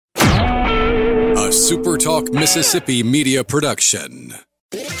SuperTalk Mississippi Media production.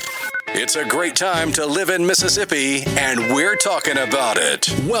 It's a great time to live in Mississippi, and we're talking about it.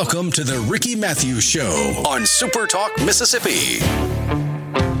 Welcome to the Ricky Mathews Show on SuperTalk Mississippi.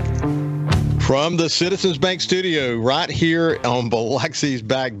 From the Citizens Bank studio right here on Biloxi's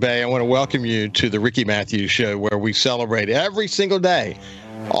Back Bay, I want to welcome you to the Ricky Mathews Show, where we celebrate every single day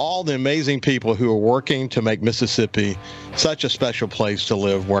all the amazing people who are working to make Mississippi such a special place to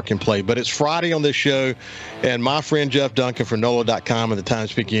live, work, and play. But it's Friday on this show, and my friend Jeff Duncan from NOLA.com and the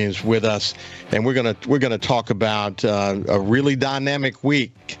Times-Picayune is with us, and we're gonna talk about a really dynamic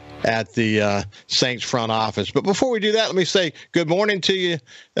week at the Saints front office. But before we do that, let me say good morning to you,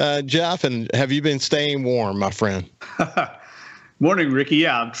 Jeff, and have you been staying warm, my friend? Morning, Ricky.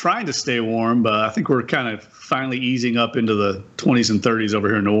 Yeah, I'm trying to stay warm, but I think we're kind of finally easing up into the 20s and 30s over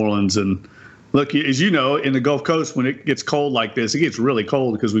here in New Orleans. And look, as you know, in the Gulf Coast, when it gets cold like this, it gets really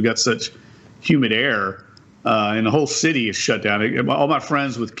cold because we've got such humid air, and the whole city is shut down. All my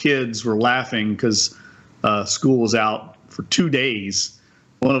friends with kids were laughing because school was out for 2 days.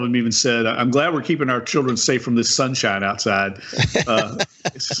 One of them even said, "I'm glad we're keeping our children safe from this sunshine outside."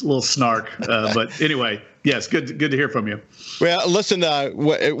 It's just a little snark, but anyway, yes, good to hear from you. Well, listen,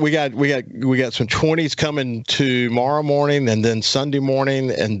 we got some 20s coming tomorrow morning, and then Sunday morning,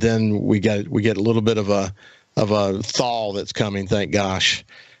 and then we get a little bit of a thaw that's coming. Thank gosh.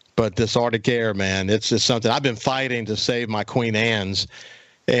 But this Arctic air, man, it's just something I've been fighting to save my Queen Anne's.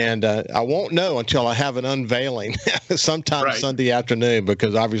 And I won't know until I have an unveiling sometime right Sunday afternoon,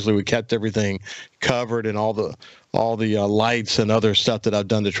 because obviously we kept everything covered, and all the lights and other stuff that I've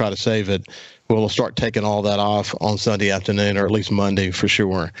done to try to save it. We'll start taking all that off on Sunday afternoon, or at least Monday for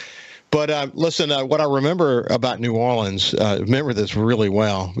sure. But listen, what I remember about New Orleans, remember this really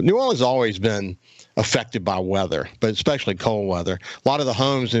well. New Orleans has always been affected by weather, but especially cold weather. A lot of the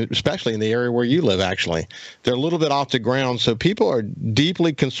homes, especially in the area where you live, actually, they're a little bit off the ground. So people are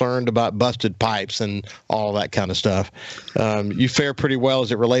deeply concerned about busted pipes and all that kind of stuff. You fare pretty well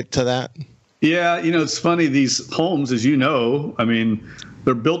as it relates to that? Yeah, it's funny. These homes, as you know, I mean,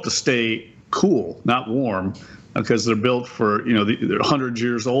 they're built to stay cool, not warm, because they're built for, they're 100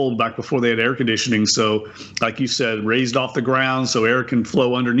 years old, back before they had air conditioning. So like you said, raised off the ground so air can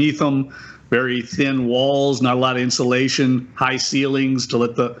flow underneath them. Very thin walls, not a lot of insulation, high ceilings to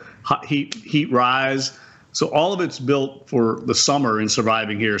let the hot heat rise. So all of it's built for the summer and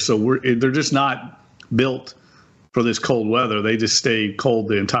surviving here. So they're just not built for this cold weather. They just stay cold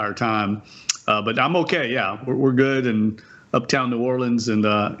the entire time. But I'm okay. Yeah, we're good. And uptown New Orleans, and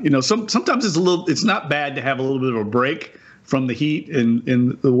sometimes it's not bad to have a little bit of a break from the heat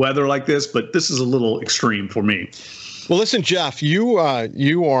and the weather like this. But this is a little extreme for me. Well, listen, Jeff, you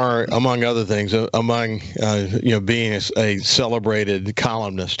are, among other things, being a celebrated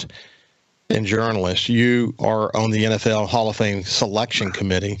columnist and journalist, you are on the NFL Hall of Fame selection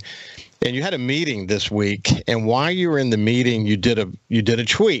committee, and you had a meeting this week. And while you were in the meeting, you did a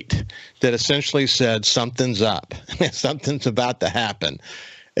tweet that essentially said something's up, something's about to happen.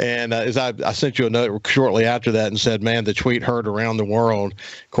 And as I sent you a note shortly after that and said, man, the tweet heard around the world.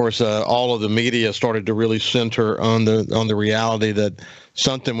 Of course, all of the media started to really center on the reality that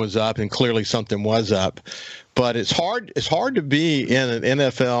something was up, and clearly something was up. But it's hard to be in an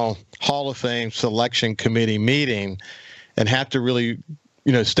NFL Hall of Fame selection committee meeting and have to really,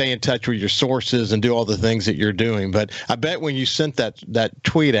 stay in touch with your sources and do all the things that you're doing. But I bet when you sent that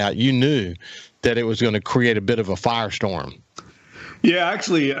tweet out, you knew that it was going to create a bit of a firestorm. Yeah,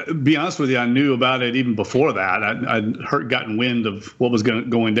 actually, to be honest with you, I knew about it even before that. I'd gotten wind of what was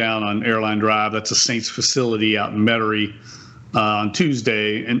going down on Airline Drive. That's a Saints facility out in Metairie on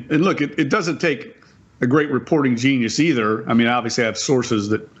Tuesday. And look, it doesn't take a great reporting genius either. I mean, obviously I have sources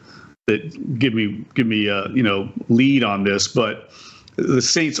that give me lead on this, but the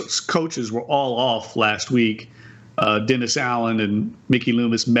Saints coaches were all off last week. Dennis Allen and Mickey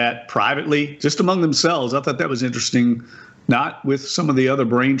Loomis met privately, just among themselves. I thought that was interesting. Not with some of the other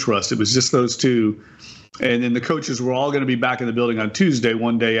brain trust. It was just those two. And then the coaches were all going to be back in the building on Tuesday,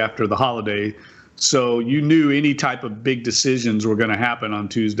 one day after the holiday. So you knew any type of big decisions were going to happen on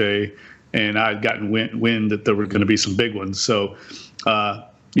Tuesday. And I'd gotten wind that there were going to be some big ones. So,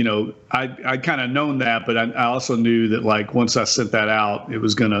 I'd kind of known that, but I also knew that, like, once I sent that out, it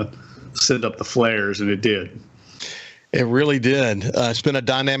was going to send up the flares, and it did. It really did. It's been a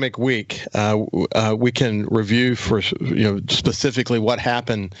dynamic week. We can review for specifically what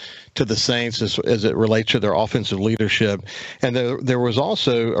happened to the Saints as it relates to their offensive leadership, and there was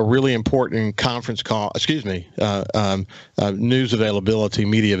also a really important news availability,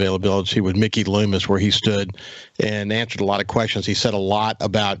 media availability with Mickey Loomis, where he stood and answered a lot of questions. He said a lot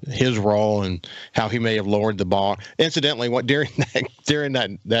about his role and how he may have lowered the bar. Incidentally, during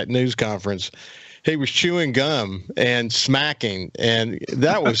that news conference, he was chewing gum and smacking, and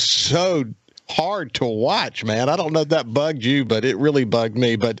that was so hard to watch, man. I don't know if that bugged you, but it really bugged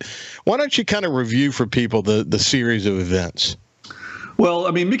me. But why don't you kind of review for people the series of events? Well,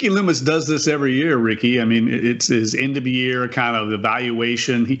 I mean, Mickey Loomis does this every year, Ricky. I mean, it's his end of the year kind of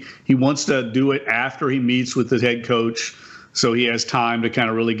evaluation. He wants to do it after he meets with his head coach, so he has time to kind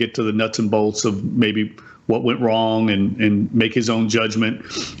of really get to the nuts and bolts of maybe what went wrong and make his own judgment.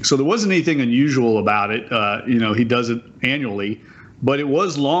 So there wasn't anything unusual about it. He does it annually, but it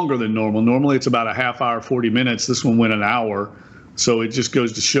was longer than normal. Normally it's about a half hour, 40 minutes. This one went an hour. So it just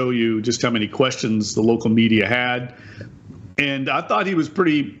goes to show you just how many questions the local media had. And I thought he was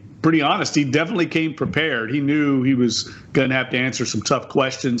pretty honest. He definitely came prepared. He knew he was going to have to answer some tough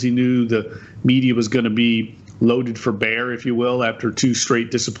questions. He knew the media was going to be loaded for bear, if you will, after 2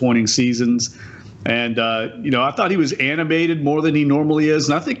 straight disappointing seasons. And, I thought he was animated more than he normally is.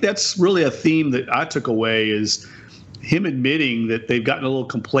 And I think that's really a theme that I took away is him admitting that they've gotten a little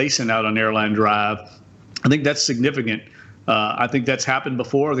complacent out on Airline Drive. I think that's significant. I think that's happened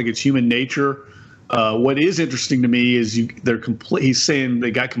before. I think it's human nature. What is interesting to me is he's saying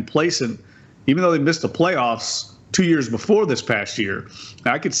they got complacent, even though they missed the playoffs 2 years before this past year.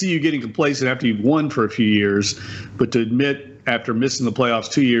 Now, I could see you getting complacent after you've won for a few years, but to admit after missing the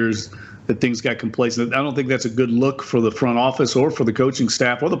playoffs 2 years that things got complacent, I don't think that's a good look for the front office or for the coaching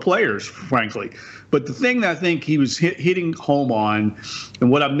staff or the players, frankly. But the thing that I think he was hitting home on,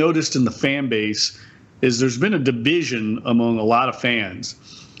 and what I've noticed in the fan base, is there's been a division among a lot of fans.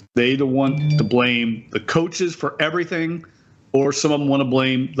 They either want to blame the coaches for everything, or some of them want to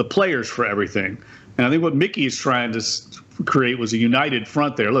blame the players for everything. And I think what Mickey is trying to create was a united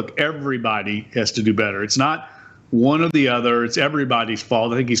front there. Look, everybody has to do better. It's not one or the other. It's everybody's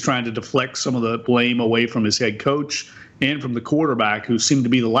fault. I think he's trying to deflect some of the blame away from his head coach and from the quarterback, who seem to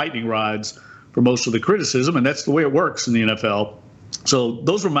be the lightning rods for most of the criticism. And that's the way it works in the NFL. So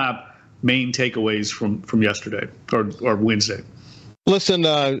those were my main takeaways from yesterday or Wednesday. Listen,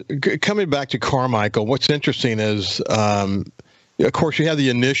 coming back to Carmichael, what's interesting is, of course, you had the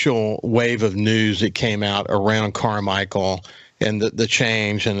initial wave of news that came out around Carmichael and the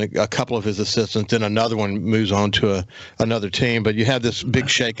change and a couple of his assistants. Then another one moves on to another team. But you have this big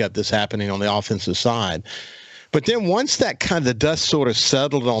shakeup that's happening on the offensive side. But then once that kind of the dust sort of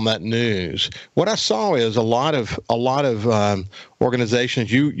settled on that news, what I saw is a lot of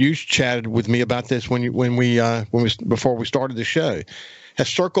organizations. You chatted with me about this before we started the show, have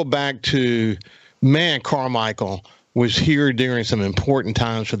circled back to, man, Carmichael was here during some important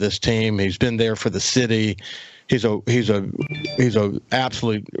times for this team. He's been there for the city. He's a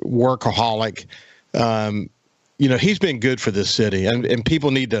absolute workaholic. He's been good for this city, and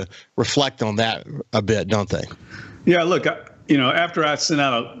people need to reflect on that a bit, don't they? Yeah, look, after I sent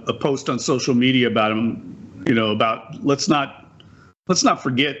out a post on social media about him, about let's not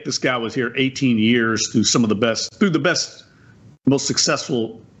forget this guy was here 18 years through the best, most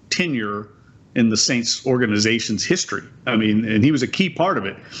successful tenure in the Saints organization's history. I mean, and he was a key part of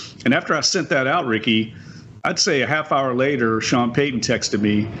it. And after I sent that out, Ricky, I'd say a half hour later, Sean Payton texted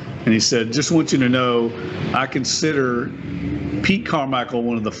me, and he said, just want you to know, I consider Pete Carmichael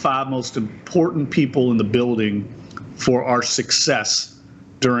one of the 5 most important people in the building for our success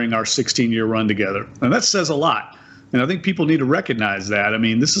during our 16-year run together. And that says a lot. And I think people need to recognize that. I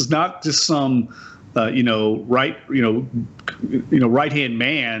mean, this is not just some, right-hand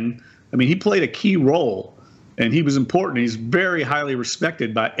man. I mean, he played a key role. And he was important. He's very highly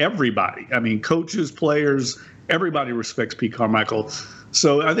respected by everybody. I mean, coaches, players, everybody respects Pete Carmichael.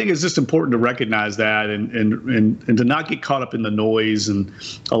 So I think it's just important to recognize that and to not get caught up in the noise and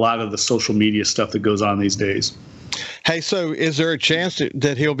a lot of the social media stuff that goes on these days. Hey, so is there a chance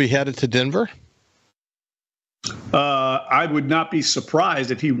that he'll be headed to Denver? I would not be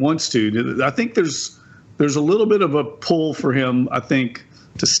surprised if he wants to. I think there's a little bit of a pull for him, I think,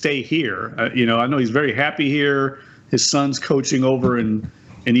 to stay here. I know he's very happy here. His son's coaching over in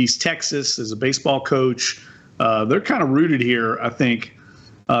East Texas as a baseball coach. They're kind of rooted here, I think.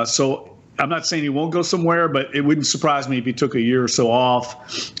 So I'm not saying he won't go somewhere, but it wouldn't surprise me if he took a year or so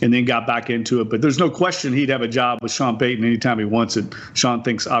off and then got back into it. But there's no question he'd have a job with Sean Payton anytime he wants it. Sean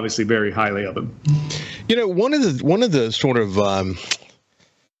thinks obviously very highly of him. One of the sort of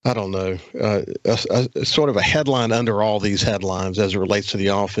I don't know, a sort of a headline under all these headlines as it relates to the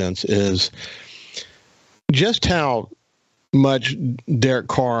offense is just how much Derek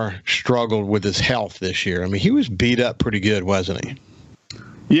Carr struggled with his health this year. I mean, he was beat up pretty good, wasn't he?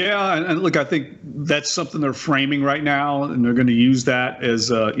 Yeah, and look, I think that's something they're framing right now, and they're going to use that as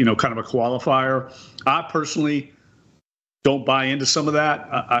kind of a qualifier. I personally don't buy into some of that.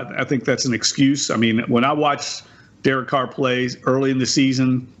 I think that's an excuse. I mean, when I watched Derek Carr play early in the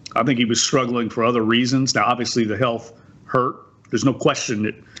season, I think he was struggling for other reasons. Now, obviously, the health hurt. There's no question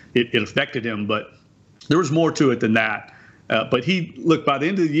that it affected him, but there was more to it than that. But by the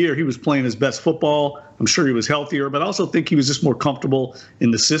end of the year, he was playing his best football. I'm sure he was healthier, but I also think he was just more comfortable in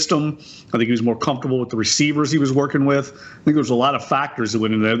the system. I think he was more comfortable with the receivers he was working with. I think there was a lot of factors that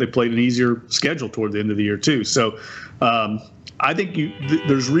went in there. They played an easier schedule toward the end of the year, too. So I think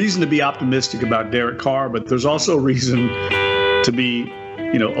there's reason to be optimistic about Derek Carr, but there's also reason to be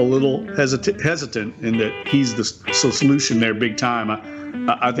a little hesitant in that he's the solution there big time.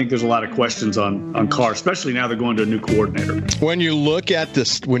 I think there's a lot of questions on Carr, especially now they're going to a new coordinator. When you look at the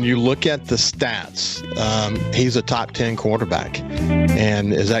stats, he's a top 10 quarterback.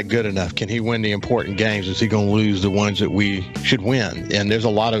 And is that good enough? Can he win the important games? Is he going to lose the ones that we should win? And there's a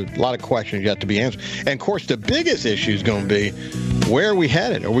lot of questions yet to be answered. And of course, the biggest issue is going to be, where are we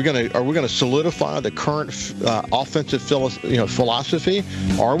headed? Are we going to solidify the current offensive philosophy,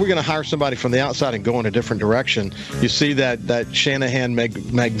 or are we going to hire somebody from the outside and go in a different direction? You see that Shanahan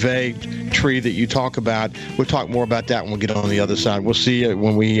McVay tree that you talk about. We'll talk more about that when we get on the other side. We'll see you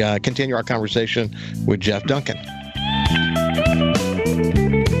when we continue our conversation with Jeff Duncan.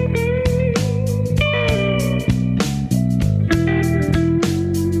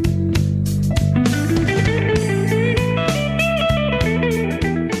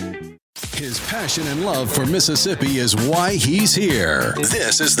 Passion and love for Mississippi is why he's here.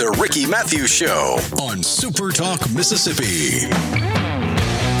 This is the Ricky Mathews Show on SuperTalk Mississippi.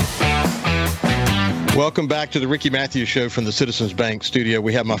 Welcome back to the Ricky Mathews Show from the Citizens Bank studio.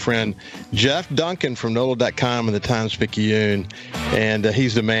 We have my friend Jeff Duncan from NOLA.com and the Times-Picayune, and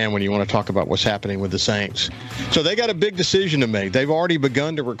he's the man when you want to talk about what's happening with the Saints. So they got a big decision to make. They've already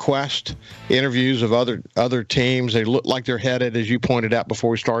begun to request interviews of other teams. They look like they're headed, as you pointed out before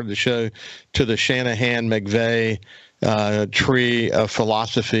we started the show, to the Shanahan-McVay tree of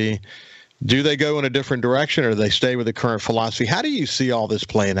philosophy. Do they go in a different direction, or do they stay with the current philosophy? How do you see all this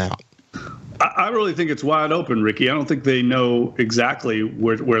playing out? I really think it's wide open, Ricky. I don't think they know exactly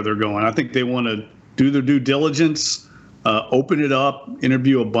where they're going. I think they want to do their due diligence, open it up,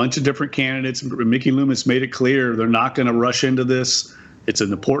 interview a bunch of different candidates. Mickey Loomis made it clear they're not going to rush into this. It's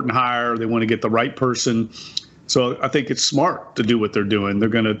an important hire. They want to get the right person. So I think it's smart to do what they're doing. They're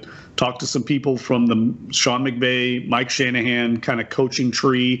going to talk to some people from the Sean McVay, Mike Shanahan kind of coaching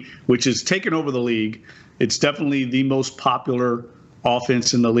tree, which has taken over the league. It's definitely the most popular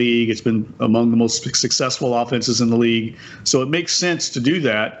offense in the league. It's been among the most successful offenses in the league. So it makes sense to do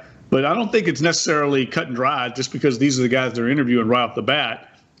that. But I don't think it's necessarily cut and dry just because these are the guys they're interviewing right off the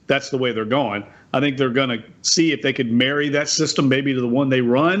bat. That's the way they're going. I think they're going to see if they could marry that system maybe to the one they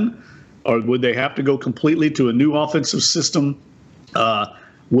run, or would they have to go completely to a new offensive system?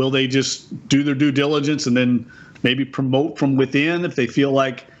 Will they just do their due diligence and then maybe promote from within if they feel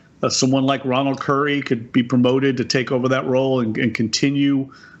like someone like Ronald Curry could be promoted to take over that role and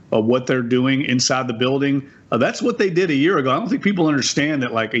continue what they're doing inside the building? That's what they did a year ago. I don't think people understand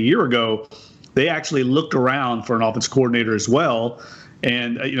that, like, a year ago, they actually looked around for an offense coordinator as well.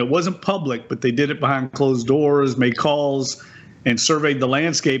 And, it wasn't public, but they did it behind closed doors, made calls, and surveyed the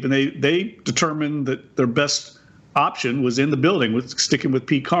landscape. And they determined that their best option was in the building, with sticking with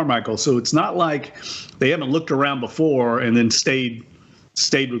Pete Carmichael. So it's not like they haven't looked around before and then stayed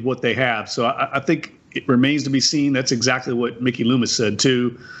with what they have. So I think it remains to be seen. That's exactly what Mickey Loomis said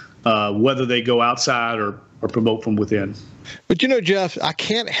too, whether they go outside or promote from within. But Jeff, I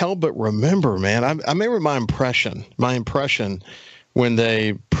can't help but remember, man, I remember my impression when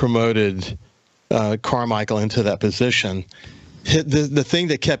they promoted Carmichael into that position. The thing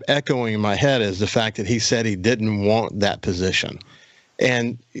that kept echoing in my head is the fact that he said he didn't want that position.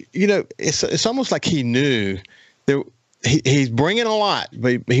 And, it's almost like he knew that he's bringing a lot,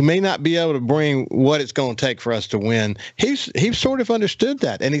 but he may not be able to bring what it's going to take for us to win. He sort of understood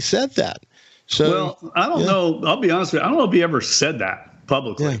that, and he said that. So, well, I don't know. I'll be honest with you. I don't know if he ever said that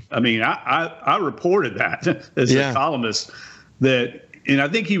publicly. Yeah. I mean, I reported that as a columnist, that And I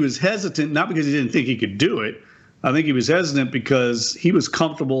think he was hesitant, not because he didn't think he could do it. I think he was hesitant because he was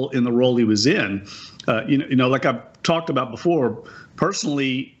comfortable in the role he was in. Like I've talked about before,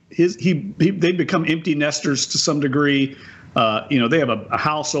 personally, they become empty nesters to some degree. They have a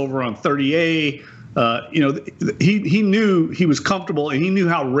house over on 30A. He knew he was comfortable, and he knew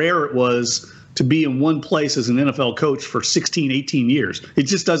how rare it was to be in one place as an NFL coach for 16, 18 years. It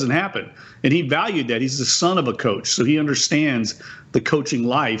just doesn't happen. And he valued that. He's the son of a coach, so he understands the coaching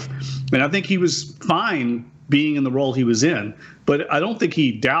life. And I think he was fine being in the role he was in. But I don't think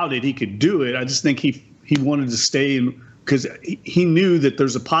he doubted he could do it. I just think he wanted to stay in because he knew that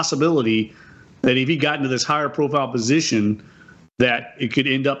there's a possibility that if he got into this higher profile position, that it could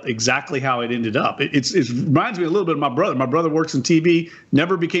end up exactly how it ended up. It reminds me a little bit of my brother. My brother works in TV,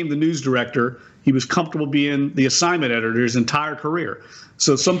 never became the news director. He was comfortable being the assignment editor his entire career.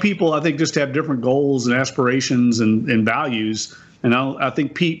 So some people, I think, just have different goals and aspirations and values. And I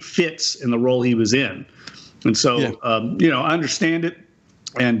think Pete fits in the role he was in. And so, I understand it.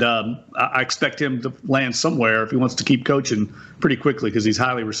 And I expect him to land somewhere if he wants to keep coaching pretty quickly because he's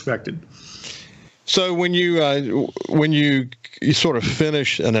highly respected. So when you sort of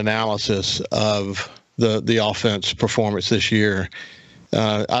finish an analysis of the offense performance this year,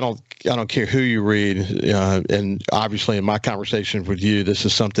 I don't care who you read, and obviously in my conversation with you, this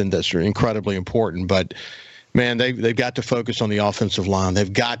is something that's incredibly important. But man, they've got to focus on the offensive line.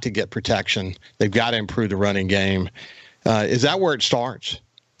 They've got to get protection. They've got to improve the running game. Is that where it starts?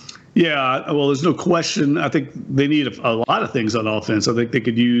 Yeah, well, there's no question. I think they need a lot of things on offense. I think they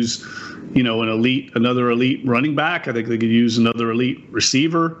could use, another elite running back. I think they could use another elite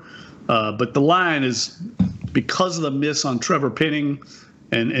receiver. But the line is, because of the miss on Trevor Penning,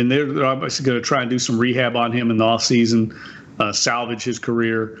 and they're obviously going to try and do some rehab on him in the offseason, salvage his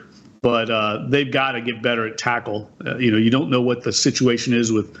career. But they've got to get better at tackle. You don't know what the situation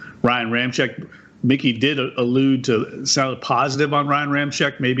is with Ryan Ramczyk. Mickey did allude to sound positive on Ryan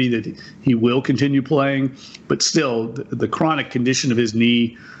Ramczyk, maybe that he will continue playing, but still the chronic condition of his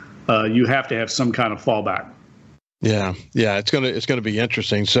knee, you have to have some kind of fallback. Yeah, it's gonna be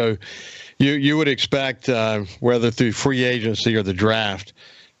interesting. So you would expect whether through free agency or the draft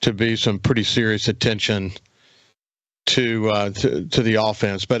to be some pretty serious attention to the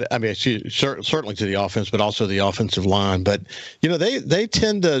offense, but I mean certainly to the offense, but also the offensive line. But they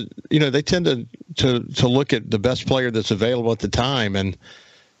tend to look at the best player that's available at the time, and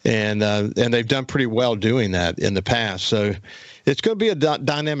they've done pretty well doing that in the past. So it's going to be a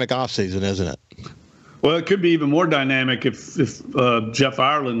dynamic offseason, isn't it? Well, it could be even more dynamic if Jeff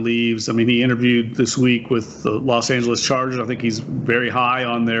Ireland leaves. I mean, he interviewed this week with the Los Angeles Chargers. I think he's very high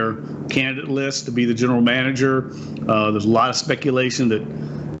on their candidate list to be the general manager. There's a lot of speculation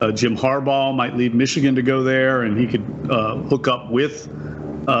that Jim Harbaugh might leave Michigan to go there, and he could hook up with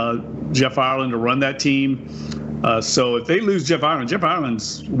Jeff Ireland to run that team. So if they lose Jeff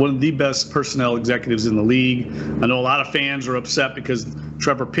Ireland's one of the best personnel executives in the league. I know a lot of fans are upset because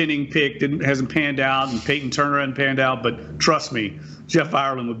Trevor Penning pick hasn't panned out, and Peyton Turner hasn't panned out. But trust me, Jeff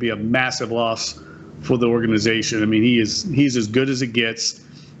Ireland would be a massive loss for the organization. I mean, he's as good as it gets,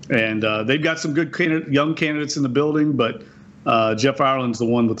 and they've got some good young candidates in the building. But Jeff Ireland's the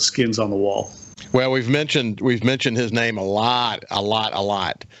one with the skins on the wall. Well, we've mentioned his name a lot.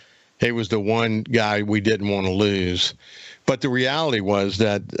 He was the one guy we didn't want to lose. But the reality was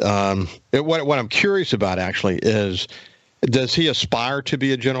that what I'm curious about actually is, does he aspire to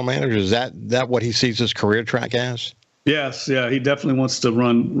be a general manager? Is that what he sees his career track as? Yes, yeah, he definitely wants to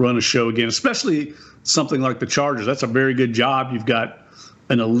run a show again, especially something like the Chargers. That's a very good job. You've got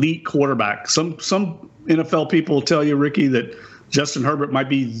an elite quarterback. Some NFL people will tell you, Ricky, that Justin Herbert might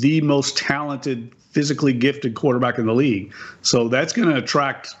be the most talented, physically gifted quarterback in the league. So that's going to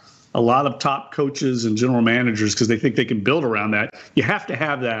attract a lot of top coaches and general managers because they think they can build around that. You have to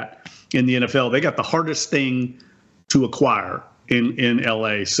have that in the NFL. They got the hardest thing to acquire in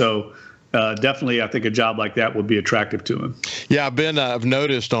LA. So definitely, I think a job like that would be attractive to him. Yeah, I've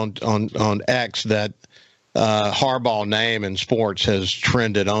noticed on X that Harbaugh name in sports has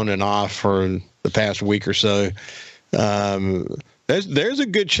trended on and off for the past week or so. There's a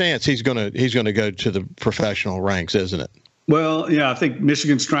good chance he's gonna go to the professional ranks, isn't it? Well, yeah, I think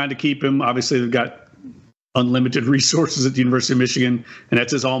Michigan's trying to keep him. Obviously, they've got unlimited resources at the University of Michigan, and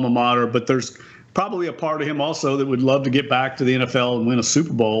that's his alma mater. But there's probably a part of him also that would love to get back to the NFL and win a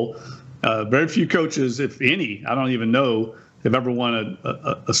Super Bowl. Very few coaches, if any, I don't even know, have ever won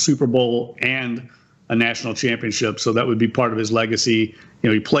a Super Bowl and a national championship. So that would be part of his legacy.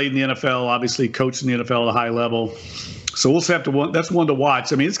 He played in the NFL, obviously coached in the NFL at a high level. So we'll have to. That's one to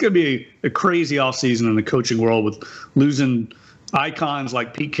watch. I mean, it's going to be a crazy offseason in the coaching world with losing, icons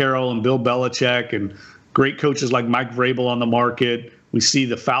like Pete Carroll and Bill Belichick and great coaches like Mike Vrabel on the market. We see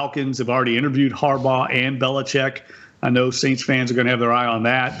the Falcons have already interviewed Harbaugh and Belichick. I know Saints fans are going to have their eye on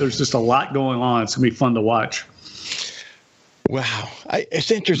that. There's just a lot going on. It's going to be fun to watch. Wow.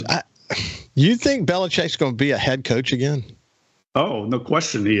 It's interesting. You think Belichick's going to be a head coach again? Oh, no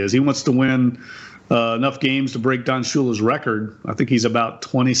question he is. He wants to win enough games to break Don Shula's record. I think he's about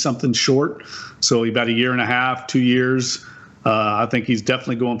 20-something short. So about a year and a half, 2 years. I think he's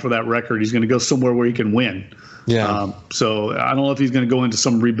definitely going for that record. He's going to go somewhere where he can win. Yeah. So I don't know if he's going to go into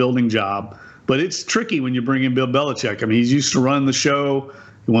some rebuilding job. But it's tricky when you bring in Bill Belichick. I mean, he's used to running the show.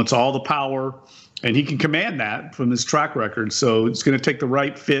 He wants all the power. And he can command that from his track record. So it's going to take the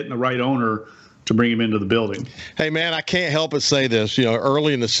right fit and the right owner to bring him into the building. Hey, man, I can't help but say this. You know,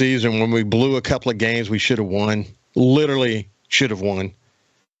 early in the season when we blew a couple of games we should have won, literally should have won.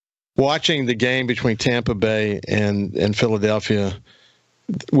 Watching the game between Tampa Bay and Philadelphia,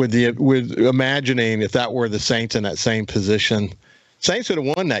 with imagining if that were the Saints in that same position, Saints would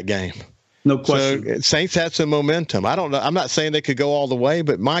have won that game. No question. So Saints had some momentum. I don't know. I'm not saying they could go all the way,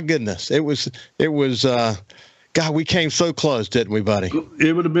 but my goodness, it was. God, we came so close, didn't we, buddy?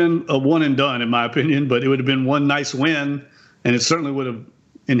 It would have been a one and done, in my opinion, but it would have been one nice win, and it certainly would have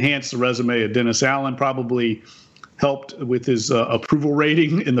enhanced the resume of Dennis Allen. Probably helped with his approval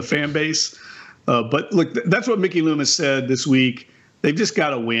rating in the fan base. But look, that's what Mickey Loomis said this week. They've just got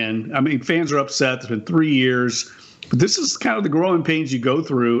to win. I mean, fans are upset. It's been 3 years. But this is kind of the growing pains you go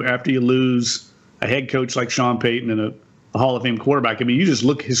through after you lose a head coach like Sean Payton and a Hall of Fame quarterback. I mean, you just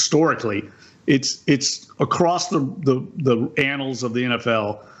look historically. It's across the annals of the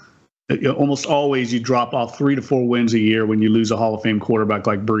NFL. Almost always you drop off 3 to 4 wins a year when you lose a Hall of Fame quarterback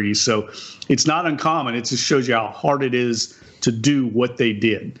like Breeze. So it's not uncommon. It just shows you how hard it is to do what they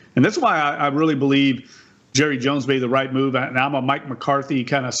did. And that's why I really believe Jerry Jones made the right move. And I'm a Mike McCarthy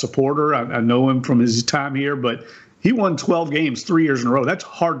kind of supporter. I know him from his time here, but he won 12 games 3 years in a row. That's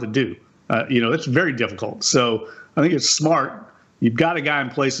hard to do. That's very difficult. So I think it's smart. You've got a guy in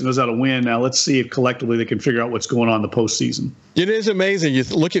place that knows how to win. Now let's see if collectively they can figure out what's going on in the postseason. It is amazing. You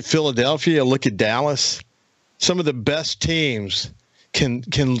look at Philadelphia, look at Dallas. Some of the best teams can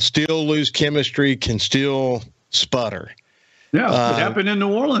still lose chemistry, can still sputter. Yeah, it happened in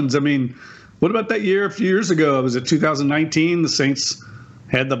New Orleans. I mean, what about that year a few years ago? Was it 2019? The Saints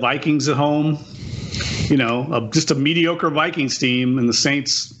had the Vikings at home. Just a mediocre Vikings team, and the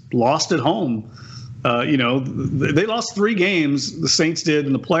Saints lost at home. They lost 3 games, the Saints did,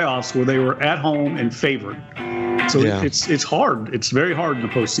 in the playoffs where they were at home and favored. So it's hard. It's very hard in the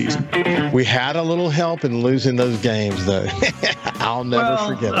postseason. We had a little help in losing those games, though. I'll never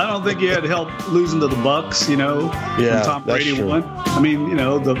forget it. I don't think you had help losing to the Bucs, when Tom Brady won. I mean,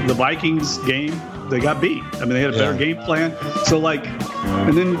 the Vikings game, they got beat. I mean, they had a better game plan. So,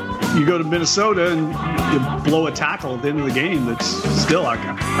 and then you go to Minnesota and you blow a tackle at the end of the game. That's still,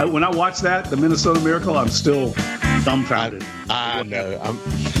 when I watch that, the Minnesota Miracle, I'm still dumbfounded. I know.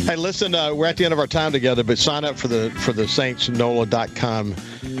 Hey, listen, we're at the end of our time together, but sign up for the SaintsNOLA.com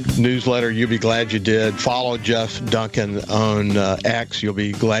newsletter. You'll be glad you did. Follow Jeff Duncan on X. You'll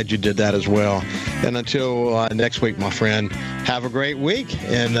be glad you did that as well. And until next week, my friend, have a great week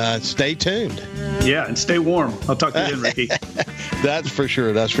and stay tuned. Yeah, and stay warm. I'll talk to you again, Ricky. That's for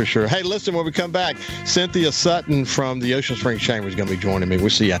sure. That's for sure. Hey, listen, when we come back, Cynthia Sutton from the Ocean Springs Chamber is going to be joining me. We'll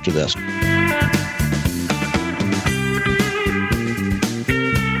see you after this.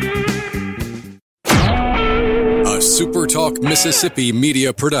 SuperTalk Mississippi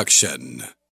Media Production.